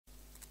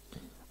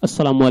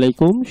আসসালামু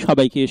আলাইকুম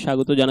সবাইকে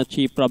স্বাগত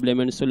জানাচ্ছি প্রবলেম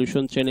এন্ড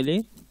সলিউশন চ্যানেলে।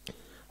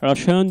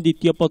 রসায়ন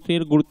দ্বিতীয়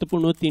পত্রের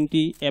গুরুত্বপূর্ণ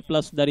তিনটি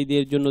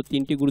এপ্লাসধারীদের জন্য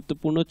তিনটি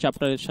গুরুত্বপূর্ণ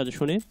চ্যাপ্টারের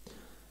সাজেশনে।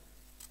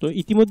 তো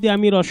ইতিমধ্যে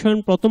আমি রসায়ন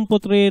প্রথম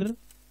পত্রের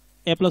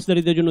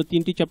এপ্লাসধারীদের জন্য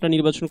তিনটি চ্যাপ্টার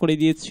নির্বাচন করে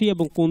দিয়েছি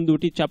এবং কোন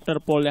দুটি চ্যাপ্টার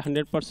পড়লে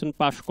 100%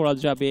 পাস করা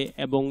যাবে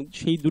এবং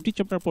সেই দুটি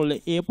চ্যাপ্টার পড়লে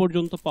এ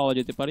পর্যন্ত পাওয়া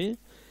যেতে পারে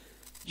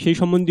সেই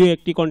সম্বন্ধীয়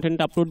একটি কন্টেন্ট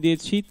আপলোড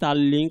দিয়েছি। তার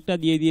লিঙ্কটা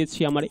দিয়ে দিয়েছি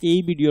আমার এই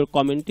ভিডিওর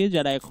কমেন্টে,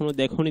 যারা এখনও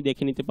দেখোনি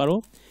দেখে নিতে পারো।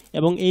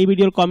 এবং এই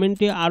ভিডিওর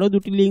কমেন্টে আরও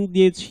দুটি লিঙ্ক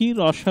দিয়েছি,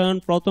 রসায়ন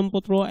প্রথম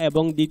পত্র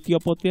এবং দ্বিতীয়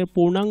পত্রের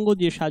পূর্ণাঙ্গ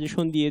যে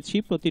সাজেশন দিয়েছি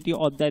প্রতিটি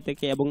অধ্যায়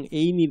থেকে এবং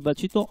এই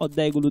নির্বাচিত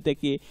অধ্যায়গুলো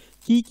থেকে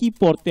কি কি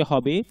পড়তে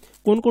হবে,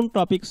 কোন কোন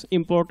টপিকস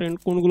ইম্পর্টেন্ট,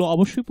 কোনগুলো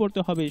অবশ্যই পড়তে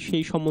হবে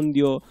সেই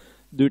সম্বন্ধীয়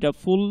দুইটা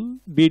ফুল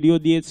ভিডিও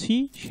দিয়েছি।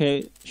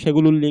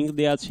 সেগুলোর লিঙ্ক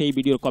দেওয়া আছে এই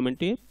ভিডিওর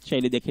কমেন্টে,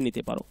 চাইলে দেখে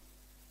নিতে পারো।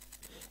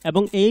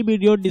 এবং এই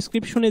ভিডিওর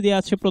ডিসক্রিপশনে দেওয়া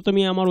আছে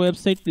প্রথমেই আমার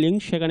ওয়েবসাইট লিঙ্ক,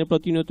 সেখানে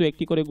প্রতিনিয়ত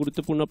একটি করে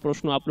গুরুত্বপূর্ণ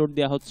প্রশ্ন আপলোড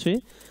দেওয়া হচ্ছে,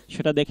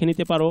 সেটা দেখে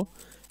নিতে পারো।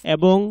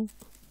 এবং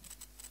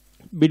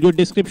ভিডিওর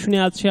ডিসক্রিপশনে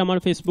আছে আমার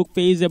ফেসবুক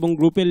পেজ এবং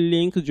গ্রুপের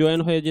লিঙ্ক,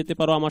 জয়েন হয়ে যেতে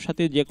পারো আমার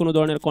সাথে। যে কোনো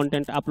ধরনের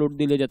কন্টেন্ট আপলোড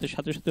দিলে যাতে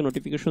সাথে সাথে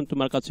নোটিফিকেশন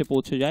তোমার কাছে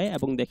পৌঁছে যায়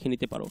এবং দেখে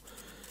নিতে পারো।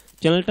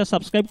 চ্যানেলটা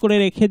সাবস্ক্রাইব করে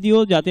রেখে দিও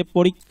যাতে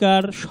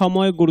পরীক্ষার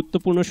সময়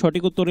গুরুত্বপূর্ণ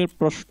সঠিক উত্তরের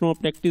প্রশ্ন,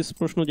 প্র্যাকটিস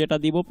প্রশ্ন যেটা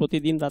দিব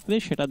প্রতিদিন রাত্রে,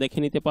 সেটা দেখে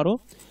নিতে পারো।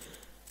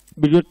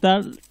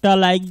 ভিডিওটা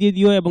লাইক দিয়ে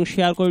দিও এবং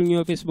শেয়ার করে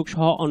নিও ফেসবুক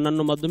সহ অন্যান্য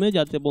মাধ্যমে,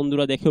 যাতে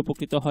বন্ধুরা দেখে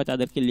উপকৃত হয়,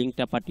 তাদেরকে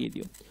লিঙ্কটা পাঠিয়ে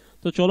দিও।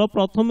 তো চলো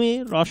প্রথমে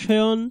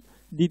রসায়ন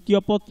দ্বিতীয়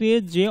পত্রে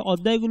যে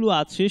অধ্যায়গুলো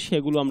আছে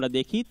সেগুলো আমরা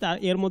দেখি। তার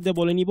এর মধ্যে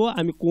বলে নিব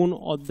আমি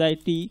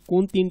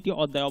কোন তিনটি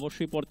অধ্যায়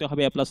অবশ্যই পড়তে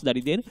হবে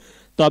এপ্লাসধারীদের।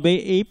 তবে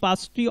এই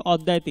 5টি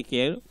অধ্যায় থেকে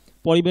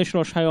পরিবেশ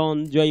রসায়ন,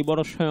 জৈব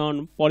রসায়ন,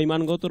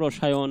 পরিমাণগত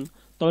রসায়ন,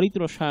 তড়িৎ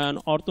রসায়ন,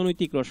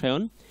 অর্থনৈতিক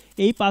রসায়ন,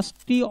 এই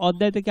 5টি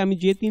অধ্যায় থেকে আমি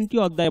যে তিনটি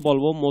অধ্যায়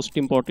বলবো মোস্ট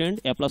ইম্পর্টেন্ট,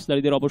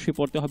 এপ্লাসধারীদের অবশ্যই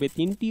পড়তে হবে।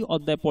 3টি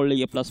অধ্যায় পড়লেই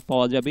এ প্লাস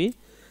পাওয়া যাবে।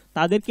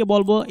 তাদেরকে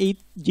বলবো এই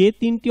যে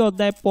 3টি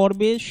অধ্যায়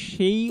পড়বে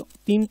সেই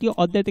 3টি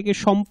অধ্যায় থেকে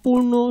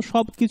সম্পূর্ণ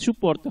সব কিছু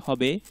পড়তে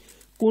হবে,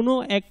 কোনো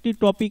একটি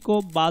টপিকও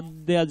বাদ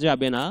দেওয়া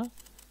যাবে না।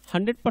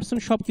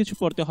 100% সব কিছু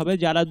পড়তে হবে।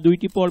 যারা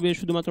 2টি পড়বে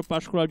শুধুমাত্র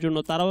পাস করার জন্য,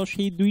 তারাও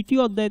সেই 2টি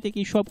অধ্যায়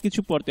থেকেই সব কিছু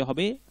পড়তে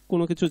হবে,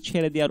 কোনো কিছু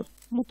ছেড়ে দেওয়ার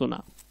মতো না।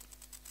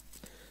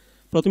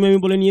 প্রথমে আমি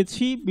বলে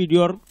নিয়েছি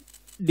ভিডিওর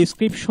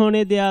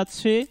ডিসক্রিপশনে দেওয়া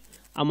আছে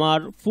আমার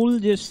ফুল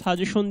যে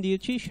সাজেশন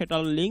দিয়েছি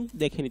সেটার লিঙ্ক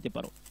দেখে নিতে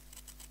পারো।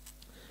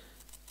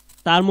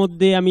 তার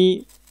মধ্যে আমি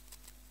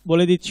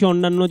বলে দিচ্ছি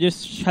অন্যান্য যে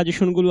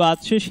সাজেশনগুলো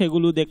আছে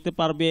সেগুলো দেখতে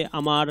পারবে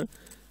আমার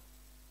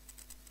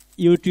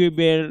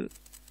ইউটিউবের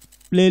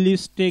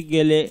প্লেলিস্টে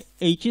গেলে।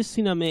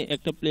 এইচএসসি নামে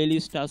একটা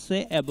প্লেলিস্ট আছে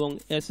এবং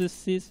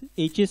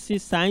এইচএসসি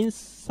সায়েন্স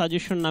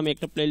সাজেশন নামে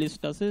একটা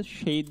প্লেলিস্ট আছে,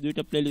 সেই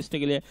দুইটা প্লেলিস্টে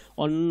গেলে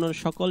অন্য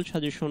সকল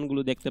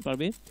সাজেশনগুলো দেখতে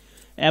পারবে।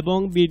 এবং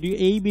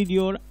এই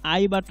ভিডিওর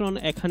আই বাটন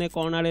এখানে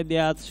কর্নারে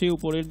দেওয়া আছে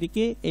উপরের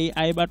দিকে, এই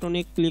আই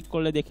বাটনে ক্লিক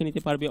করলে দেখে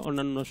নিতে পারবে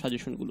অন্যান্য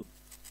সাজেশনগুলো,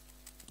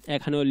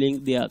 এখানেও লিঙ্ক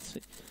দেওয়া আছে।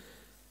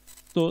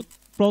 তো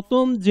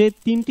প্রথম যে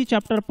 3টি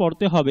চ্যাপ্টার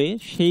পড়তে হবে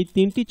সেই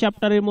 3টি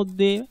চ্যাপ্টারের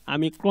মধ্যে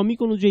আমি ক্রমিক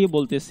অনুযায়ী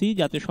বলতেছি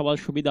যাতে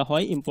সবার সুবিধা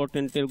হয়,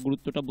 ইম্পর্টেন্টের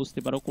গুরুত্বটা বুঝতে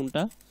পারো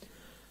কোনটা।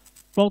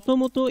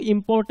 প্রথমত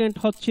ইম্পর্টেন্ট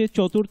হচ্ছে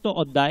 4র্থ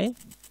অধ্যায়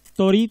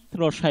তড়িৎ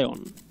রসায়ন।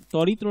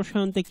 তড়িৎ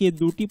রসায়ন থেকে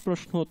 2টি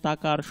প্রশ্ন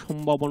থাকার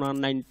সম্ভাবনা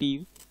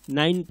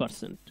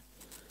 99%।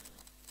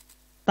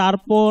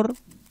 তারপর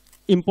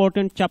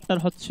ইম্পর্টেন্ট চ্যাপ্টার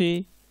হচ্ছে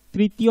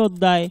 3য়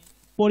অধ্যায়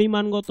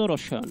পরিমাণগত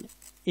রসায়ন।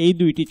 এই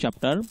 2টি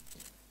চ্যাপ্টার,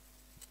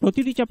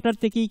 প্রতিটি চ্যাপ্টার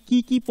থেকে কি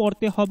কি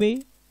পড়তে হবে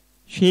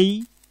সেই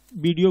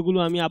ভিডিওগুলো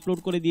আমি আপলোড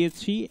করে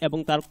দিয়েছি এবং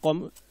তার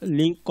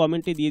লিঙ্ক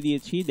কমেন্টে দিয়ে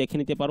দিয়েছি, দেখে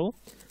নিতে পারো।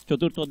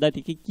 4র্থ অধ্যায়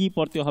থেকে কি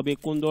পড়তে হবে,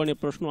 কোন ধরনের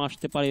প্রশ্ন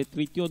আসতে পারে,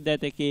 3য় অধ্যায়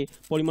থেকে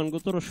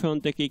পরিমাণগত রসায়ন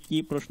থেকে কি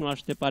প্রশ্ন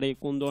আসতে পারে,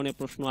 কোন ধরনের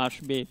প্রশ্ন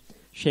আসবে,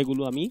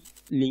 সেগুলো আমি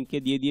লিঙ্কে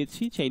দিয়ে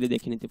দিয়েছি, চাইলে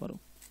দেখে নিতে পারো।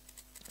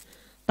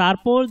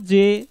 তারপর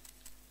যে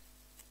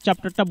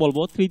চ্যাপ্টারটা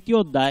বলবো 3য়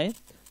অধ্যায়,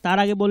 তার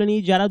আগে বলে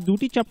নিই যারা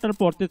 2টি চ্যাপ্টার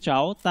পড়তে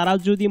চাও তারা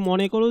যদি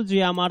মনে করো যে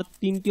আমার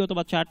 3টি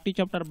অথবা 4টি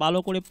চ্যাপ্টার ভালো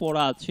করে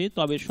পড়া আছে,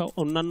 তবে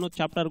অন্যান্য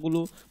চ্যাপ্টারগুলো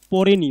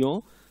পড়ে নিও।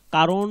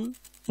 কারণ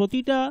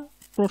প্রতিটা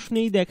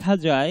প্রশ্নেই দেখা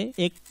যায়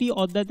একটি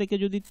অধ্যায় থেকে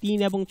যদি 3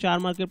 এবং 4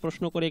 মার্কের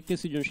প্রশ্ন করে একটি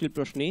সৃজনশীল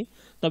প্রশ্নে,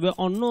 তবে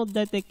অন্য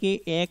অধ্যায় থেকে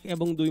 1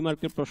 এবং 2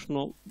 মার্কের প্রশ্ন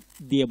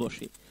দিয়ে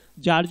বসে।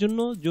 যার জন্য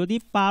যদি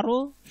পারো,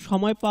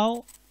 সময় পাও,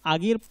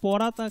 আগের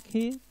পড়া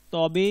থাকে,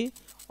 তবে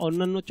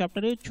অন্যান্য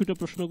চ্যাপ্টারের ছোট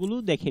প্রশ্নগুলো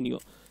দেখে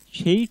নিও।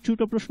 সেই ছোট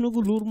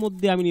প্রশ্নগুলোর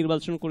মধ্যে আমি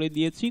নির্বাচন করে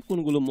দিয়েছি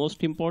কোনগুলো মোস্ট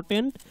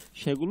ইম্পর্টেন্ট,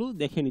 সেগুলো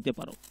দেখে নিতে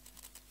পারো।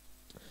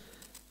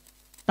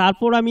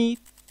 তারপর আমি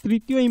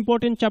 3য়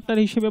ইম্পর্টেন্ট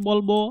চ্যাপ্টার হিসেবে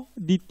বলবো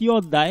 2য়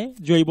অধ্যায়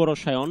জৈব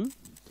রসায়ন।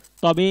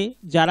 তবে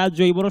যারা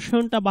জৈব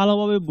রসায়নটা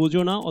ভালোভাবে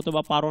বোঝো না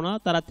অথবা পারো না,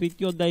 তারা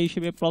 3য় অধ্যায়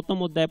হিসেবে 1ম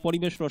অধ্যায়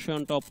পরিবেশ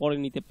রসায়নটাও পড়ে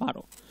নিতে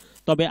পারো।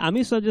 তবে আমি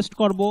সাজেস্ট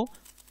করব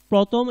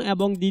প্রথম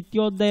এবং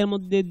 2য় অধ্যায়ের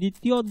মধ্যে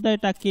 2য়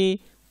অধ্যায়টাকে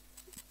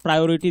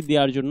প্রায়োরিটি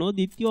দেওয়ার জন্য,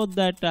 2য়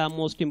অধ্যায়টা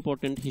মোস্ট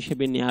ইম্পর্টেন্ট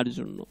হিসেবে নেওয়ার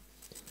জন্য,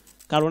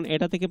 কারণ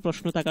এটা থেকে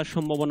প্রশ্ন থাকার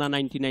সম্ভাবনা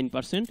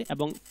 99%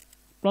 এবং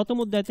প্রথম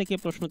অধ্যায় থেকে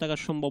প্রশ্ন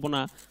থাকার সম্ভাবনা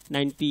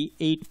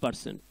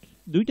 98%।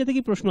 দুইটা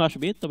থেকে প্রশ্ন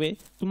আসবে, তবে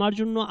তোমার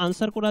জন্য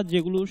আনসার করা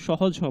যেগুলো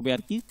সহজ হবে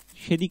আর কি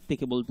সেদিক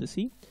থেকে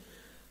বলতেছি।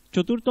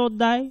 চতুর্থ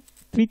অধ্যায়,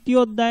 তৃতীয়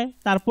অধ্যায়,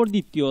 তারপর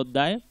দ্বিতীয়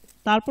অধ্যায়,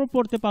 তারপর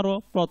পড়তে পারো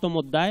প্রথম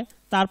অধ্যায়,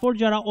 তারপর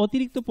যারা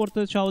অতিরিক্ত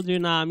পড়তে চাও যে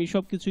না আমি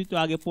সব কিছুই তো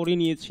আগে পড়ে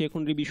নিয়েছি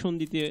এখন রিভিশন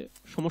দিতে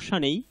সমস্যা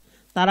নেই,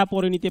 তারা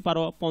পড়ে নিতে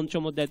পারো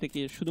পঞ্চম অধ্যায় থেকে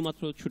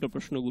শুধুমাত্র ছোট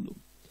প্রশ্নগুলো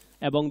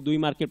এবং 2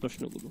 মার্কের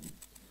প্রশ্নগুলো।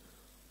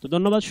 তো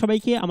ধন্যবাদ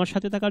সবাইকে আমার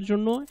সাথে থাকার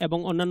জন্য, এবং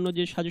অন্যান্য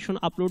যে সাজেশন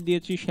আপলোড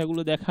দিয়েছি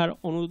সেগুলো দেখার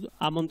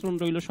আমন্ত্রণ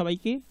রইল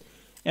সবাইকে,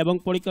 এবং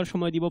পরীক্ষার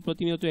সময় দিব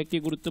প্রতিনিয়ত একটি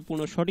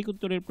গুরুত্বপূর্ণ সঠিক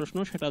উত্তরের প্রশ্ন,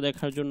 সেটা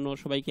দেখার জন্য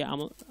সবাইকে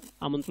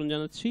আমন্ত্রণ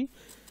জানাচ্ছি।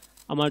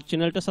 আমার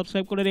চ্যানেলটা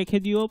সাবস্ক্রাইব করে রেখে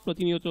দিও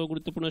প্রতিনিয়ত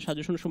গুরুত্বপূর্ণ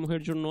সাজেশন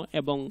সমূহের জন্য,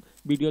 এবং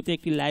ভিডিওতে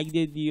একটি লাইক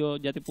দিয়ে দিও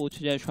যাতে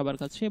পৌঁছে যায় সবার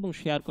কাছে, এবং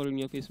শেয়ার করে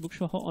নিও ফেসবুক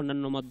সহ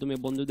অন্যান্য মাধ্যমে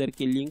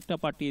বন্ধুদেরকে লিঙ্কটা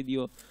পাঠিয়ে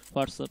দিও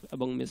হোয়াটসঅ্যাপ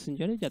এবং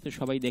মেসেঞ্জারে যাতে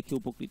সবাই দেখে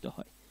উপকৃত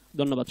হয়।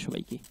 ধন্যবাদ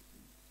সবাইকে।